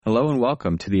Hello and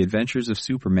welcome to the Adventures of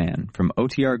Superman from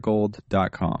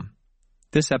OTRGold.com.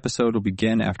 This episode will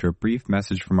begin after a brief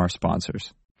message from our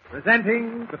sponsors.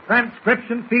 Presenting the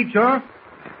transcription feature,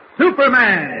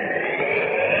 Superman!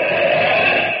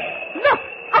 Look,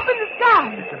 up in the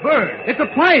sky! It's a bird. It's a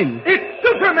plane. It's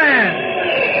Superman!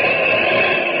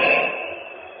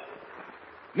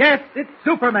 Yes, it's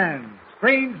Superman,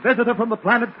 strange visitor from the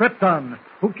planet Krypton,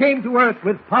 who came to Earth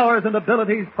with powers and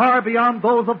abilities far beyond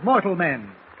those of mortal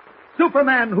men.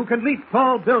 Superman who can leap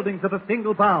tall buildings at a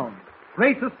single bound,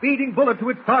 race a speeding bullet to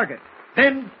its target,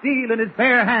 bend steel in his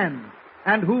bare hands,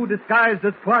 and who, disguised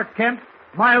as Clark Kent,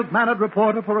 mild-mannered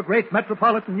reporter for a great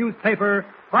metropolitan newspaper,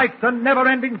 fights a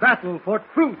never-ending battle for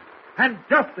truth and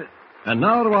justice. And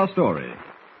now to our story.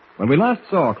 When we last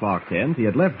saw Clark Kent, he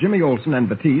had left Jimmy Olsen and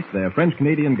Batiste, their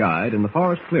French-Canadian guide, in the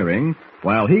forest clearing,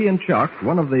 while he and Chuck,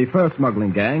 one of the first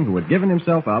smuggling gang who had given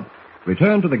himself up,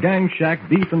 returned to the gang shack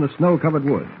deep in the snow-covered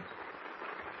woods.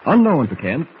 Unknown to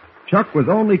Kent, Chuck was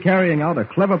only carrying out a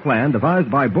clever plan devised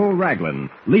by Bull Raglan,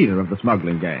 leader of the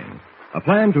smuggling gang. A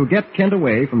plan to get Kent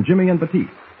away from Jimmy and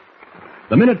Batiste.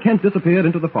 The minute Kent disappeared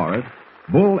into the forest,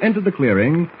 Bull entered the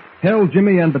clearing, held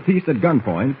Jimmy and Batiste at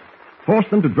gunpoint, forced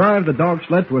them to drive the dog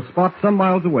sled to a spot some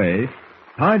miles away,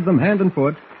 tied them hand and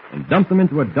foot, and dumped them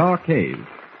into a dark cave.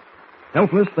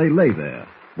 Helpless, they lay there,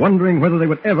 wondering whether they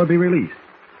would ever be released.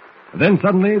 Then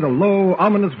suddenly, the low,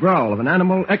 ominous growl of an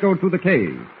animal echoed through the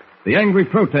cave, the angry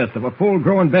protest of a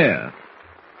full-grown bear.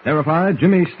 Terrified,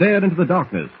 Jimmy stared into the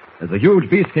darkness as the huge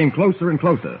beast came closer and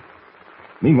closer.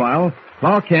 Meanwhile,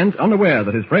 Clark Kent, unaware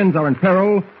that his friends are in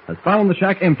peril, has found the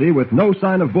shack empty with no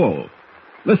sign of Bull.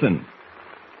 Listen.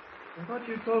 I thought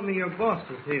you told me your boss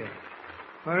was here.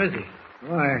 Where is he?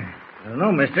 Why, I don't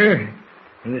know, mister.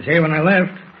 He was here when I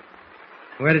left.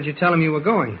 Where did you tell him you were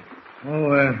going?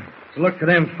 To look for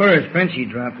them furs Frenchie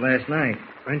dropped last night.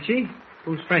 Frenchie?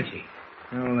 Who's Frenchie?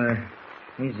 Well,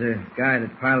 he's the guy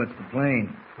that pilots the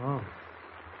plane. Oh.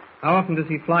 How often does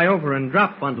he fly over and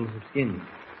drop bundles of skins?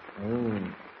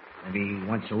 Oh, maybe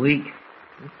once a week.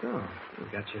 So,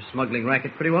 you've got your smuggling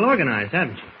racket pretty well organized,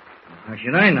 haven't you? How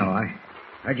should I know?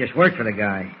 I just work for the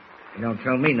guy. He don't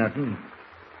tell me nothing.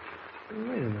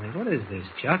 Wait a minute. What is this,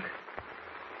 Chuck?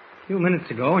 A few minutes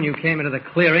ago, when you came into the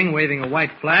clearing waving a white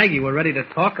flag, you were ready to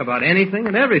talk about anything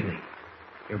and everything.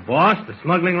 Your boss, the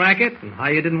smuggling racket, and how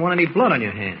you didn't want any blood on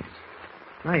your hands.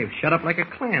 Now you've shut up like a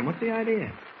clam. What's the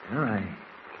idea? All right.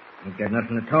 Ain't got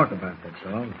nothing to talk about, that's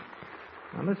all.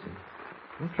 Now listen.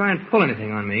 Don't try and pull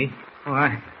anything on me. Oh,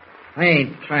 I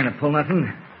ain't trying to pull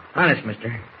nothing. Honest,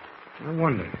 mister. I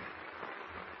wonder.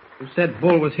 You said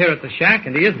Bull was here at the shack,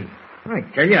 and he isn't. I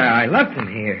tell you, I left him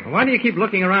here. Why do you keep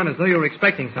looking around as though you were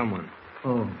expecting someone?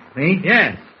 Oh, me?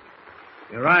 Yes.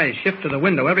 Your eyes shift to the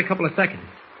window every couple of seconds.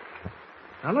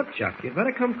 Now, look, Chuck, you'd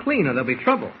better come clean or there'll be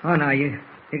trouble. Oh, now, you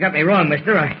got me wrong,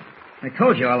 mister. I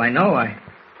told you all I know. I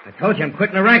told you I'm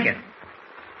quitting the racket.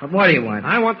 What more do you want?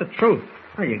 I want the truth.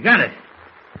 Oh, you got it.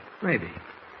 Maybe. Is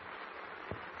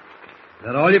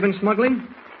that all you've been smuggling?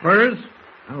 Furs?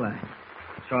 Well,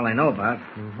 that's all I know about.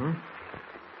 Mm-hmm.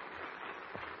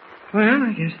 Well,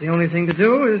 I guess the only thing to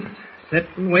do is sit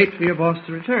and wait for your boss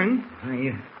to return. Well,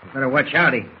 you better watch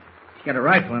out. He's got a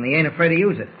rifle and he ain't afraid to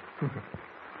use it.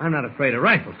 I'm not afraid of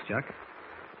rifles, Chuck.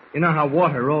 You know how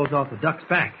water rolls off a duck's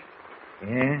back.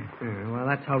 Yeah? Well,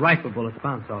 that's how rifle bullets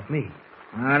bounce off me.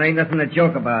 It ain't nothing to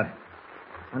joke about.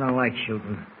 I don't like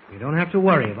shooting. You don't have to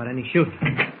worry about any shooting.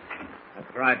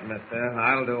 That's right, mister.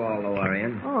 I'll do all the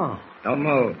worrying. Oh. Don't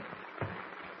move.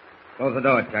 Close the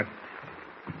door, Chuck.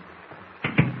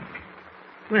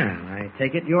 Well, I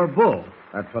take it you're Bull.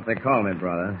 That's what they call me,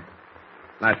 brother.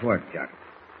 Nice work, Chuck.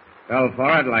 Fell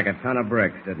for it like a ton of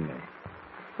bricks, didn't he?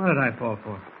 What did I fall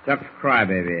for? Chuck's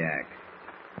crybaby act.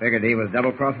 Figured he was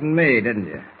double-crossing me, didn't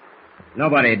you?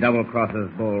 Nobody double-crosses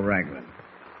Bull Raglan.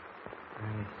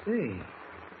 I see.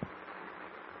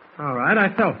 All right,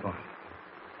 I fell for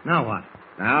it. Now what?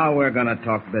 Now we're going to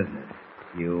talk business.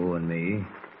 You and me.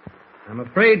 I'm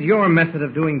afraid your method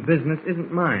of doing business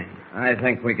isn't mine. I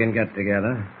think we can get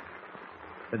together.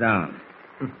 Sit down.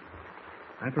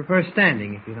 I prefer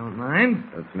standing, if you don't mind.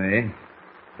 That's me.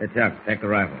 Hey, Chuck, take the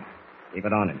rifle. Keep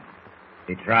it on him.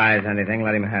 If he tries anything,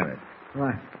 let him have it.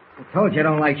 What? I told you I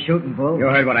don't like shooting, Bull. You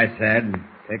heard what I said.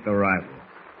 Take the rifle.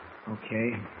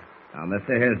 Okay. Now,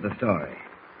 mister, here's the story.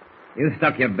 You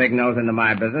stuck your big nose into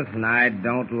my business, and I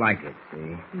don't like it,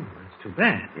 see? That's too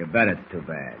bad. You bet it's too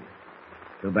bad.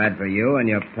 Too bad for you and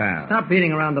your pal. Stop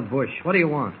beating around the bush. What do you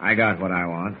want? I got what I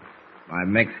want. My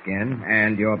mixed skin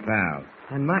and your pal.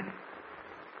 And my...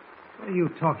 What are you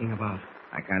talking about?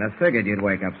 I kind of figured you'd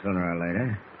wake up sooner or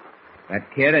later. That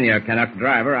kid and your Canuck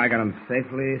driver, I got them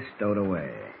safely stowed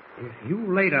away. If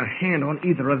you laid a hand on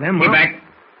either of them... Get back.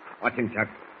 Watch him, Chuck.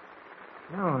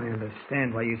 Now I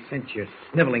understand why you sent your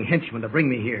sniveling henchman to bring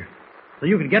me here. So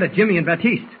you could get at Jimmy and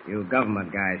Baptiste. You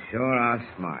government guys sure are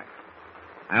smart.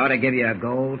 I ought to give you a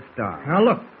gold star. Now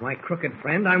look, my crooked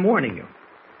friend, I'm warning you.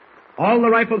 All the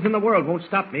rifles in the world won't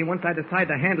stop me once I decide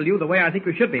to handle you the way I think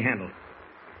you should be handled.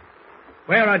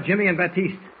 Where are Jimmy and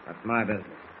Baptiste? That's my business.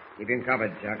 Keep him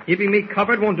covered, Chuck. Keeping me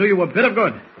covered won't do you a bit of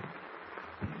good.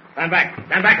 Stand back.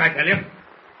 Stand back, I tell you.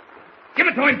 Give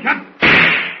it to him, Chuck.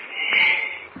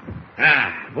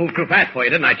 Moved too fast for you,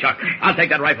 didn't I, Chuck? I'll take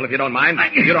that rifle if you don't mind.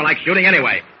 You don't like shooting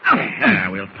anyway.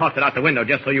 We'll toss it out the window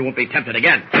just so you won't be tempted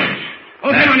again.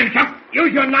 Close in on him, Chuck.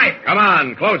 Use your knife. Come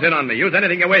on, close in on me. Use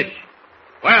anything you wish.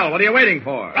 Well, what are you waiting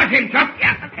for? Rush him, Chuck.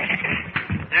 Yeah.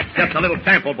 That's just a little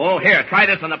sample, Bull. Here, try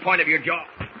this on the point of your jaw.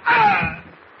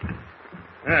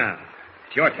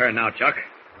 It's your turn now, Chuck.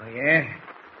 Oh, yeah?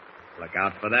 Look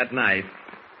out for that knife.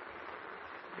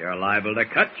 You're liable to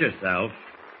cut yourself.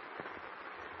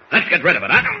 Let's get rid of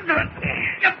it, huh?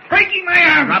 You're breaking my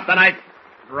arm. Drop the knife.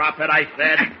 Drop it, I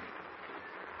said.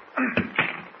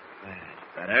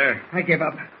 That's better. I give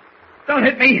up. Don't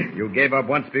hit me. You gave up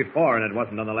once before, and it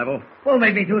wasn't on the level. Bull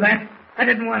made me do that. I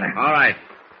didn't want to. All right.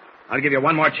 I'll give you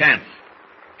one more chance.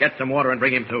 Get some water and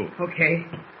bring him to. Okay.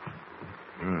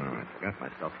 Oh, I forgot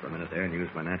myself for a minute there and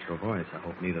used my natural voice. I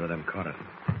hope neither of them caught it.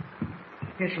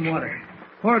 Here's some water.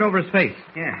 Pour it over his face.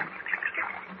 Yeah.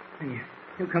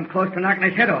 You come close to knocking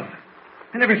his head off.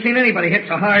 I never seen anybody hit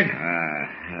so hard.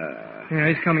 Yeah,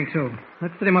 he's coming too.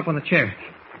 Let's sit him up on the chair.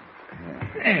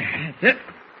 There, that's it.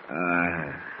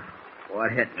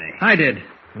 What hit me? I did.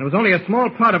 And it was only a small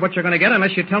part of what you're going to get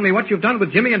unless you tell me what you've done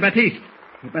with Jimmy and Baptiste.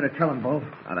 You better tell him, Bull.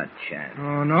 Not a chance.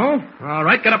 Oh, no? All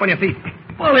right, get up on your feet.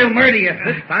 Bull, he'll murder you.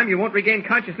 This time you won't regain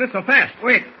consciousness so fast.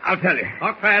 Wait, I'll tell you.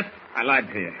 Talk fast. I lied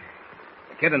to you.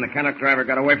 The kid and the Canuck driver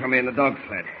got away from me in the dog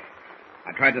sled.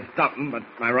 I tried to stop them, but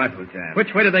my rifle jammed.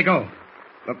 Which way did they go?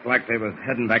 Looked like they was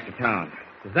heading back to town.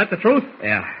 Is that the truth?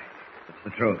 Yeah, it's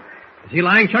the truth. Is he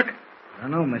lying, Chuck? I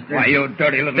don't know, mister. Why, you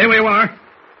dirty little... There you are.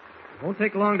 It won't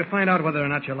take long to find out whether or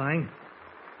not you're lying.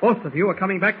 Both of you are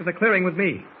coming back to the clearing with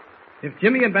me. If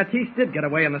Jimmy and Baptiste did get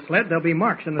away in the sled, there'll be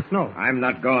marks in the snow. I'm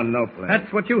not going no place.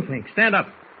 That's what you think. Stand up.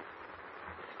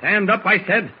 Stand up, I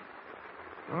said.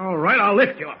 All right, I'll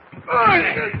lift you up.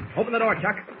 Open the door,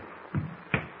 Chuck.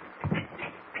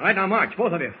 All right, now march,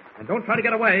 both of you. And don't try to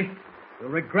get away.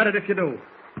 You'll regret it if you do.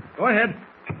 Go ahead.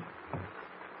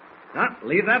 Now,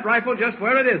 leave that rifle just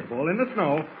where it is, Bull, in the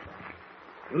snow.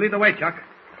 You lead the way, Chuck.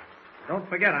 Don't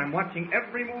forget, I'm watching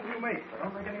every move you make, so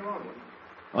don't make any wrong ones.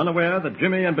 Unaware that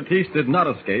Jimmy and Baptiste did not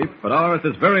escape, but are at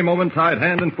this very moment tied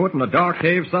hand and foot in a dark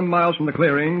cave some miles from the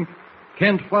clearing,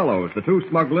 Kent follows the two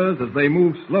smugglers as they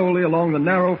move slowly along the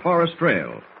narrow forest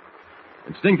trail.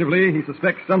 Instinctively, he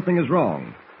suspects something is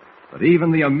wrong. But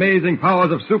even the amazing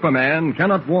powers of Superman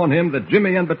cannot warn him that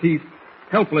Jimmy and Baptiste,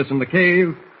 helpless in the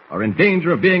cave, are in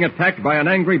danger of being attacked by an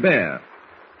angry bear.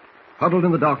 Huddled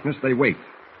in the darkness, they wait.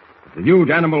 The huge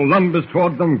animal lumbers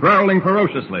toward them, growling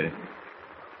ferociously.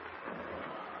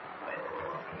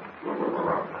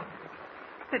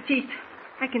 Baptiste,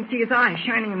 I can see his eyes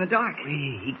shining in the dark.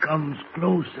 He comes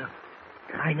closer.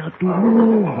 Try not to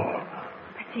move.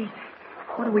 Baptiste,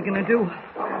 what are we going to do?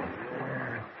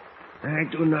 I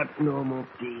do not know,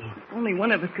 Mopti. If only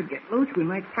one of us could get loose, we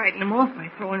might frighten him off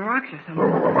by throwing rocks or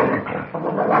something.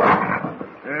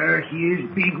 He is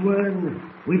big one.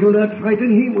 We do not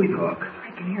frighten him with talk.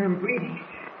 I can hear him breathing.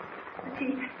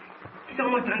 Baptiste, he's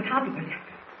almost on top of us.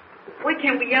 Why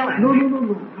can't we yell at him?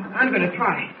 No. I'm going to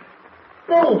try.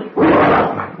 Bull! Do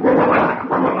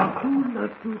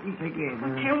not do this again.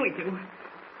 What can we do?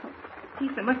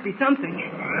 Baptiste, there must be something.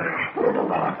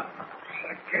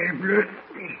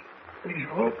 Please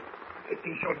hope that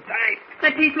he shall die.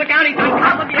 Baptiste, look out, he's on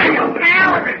top of you.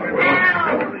 Help!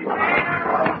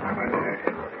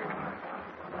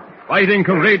 Fighting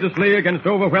courageously against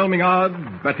overwhelming odds,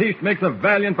 Baptiste makes a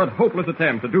valiant but hopeless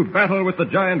attempt to do battle with the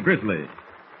giant grizzly.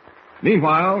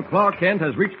 Meanwhile, Clark Kent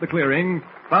has reached the clearing,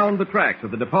 found the tracks of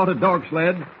the departed dog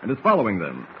sled, and is following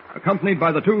them, accompanied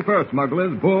by the two first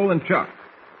smugglers, Bull and Chuck.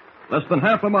 Less than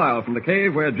half a mile from the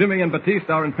cave where Jimmy and Baptiste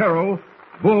are in peril,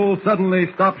 Bull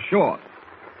suddenly stops short.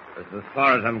 This is as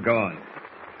far as I'm going.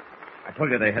 I told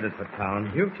you they headed for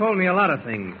town. You've told me a lot of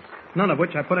things, none of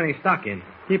which I put any stock in.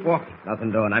 Keep walking.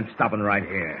 Nothing doing. I'm stopping right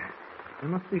here. There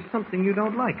must be something you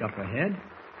don't like up ahead.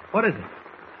 What is it?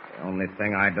 The only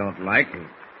thing I don't like is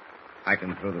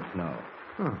hiking through the snow.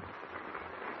 Oh.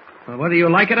 Well, whether you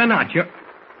like it or not, you're...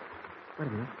 Wait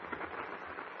a minute.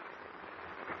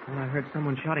 Well, I heard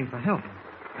someone shouting for help.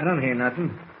 I don't hear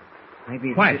nothing. Maybe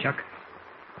it's... Quiet, Chuck.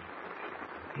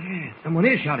 Yeah, someone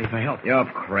is shouting for help. You're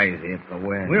crazy. It's the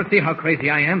wind. We'll see how crazy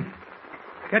I am.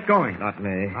 Get going. Not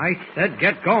me. I said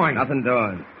get going. Nothing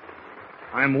doing.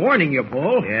 I'm warning you,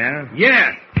 Bull. Yeah?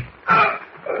 Yes.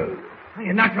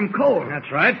 You knocked him cold.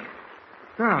 That's right.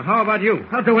 Now, how about you?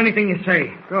 I'll do anything you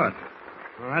say. Good.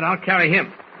 All right, I'll carry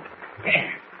him.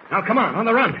 Now, come on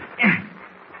the run.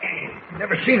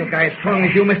 Never seen a guy as strong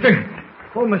as you, mister.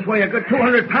 Bull must weigh a good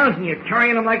 200 pounds, and you're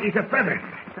carrying him like he's a feather.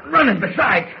 Running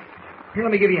besides. Here,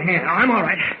 let me give you a hand. Now, I'm all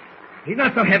right. He's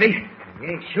not so heavy. You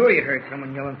ain't sure you heard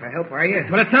someone yelling for help, are you?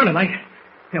 That's what it sounded like.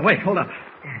 Here, wait, hold up.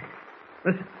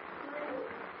 Listen.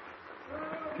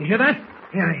 You hear that?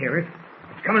 Yeah, I hear it.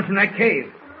 It's coming from that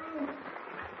cave.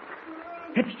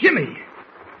 It's Jimmy.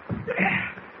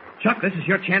 Chuck, this is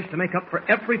your chance to make up for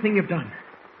everything you've done.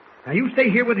 Now, you stay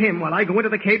here with him while I go into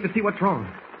the cave to see what's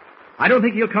wrong. I don't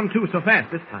think he'll come to so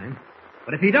fast this time.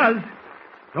 But if he does,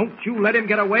 don't you let him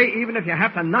get away, even if you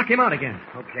have to knock him out again.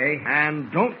 Okay.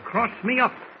 And don't cross me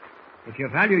up if you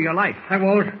value your life. I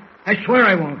won't. I swear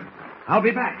I won't. I'll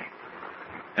be back.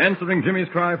 Answering Jimmy's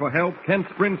cry for help, Kent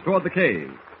sprints toward the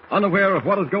cave, unaware of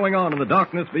what is going on in the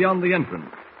darkness beyond the entrance.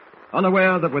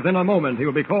 Unaware that within a moment he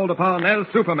will be called upon as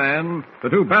Superman to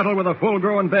do battle with a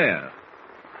full-grown bear.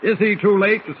 Is he too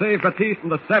late to save Batiste from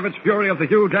the savage fury of the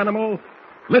huge animal?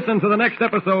 Listen to the next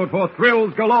episode for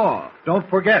thrills galore. Don't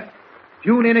forget,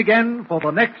 tune in again for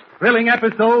the next thrilling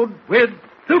episode with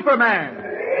Superman.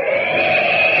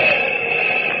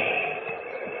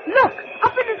 Look,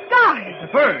 up in the sky. It's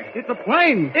a bird. It's a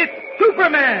plane. It's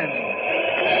Superman!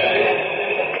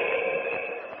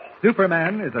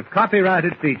 Superman is a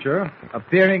copyrighted feature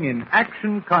appearing in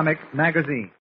Action Comics magazine.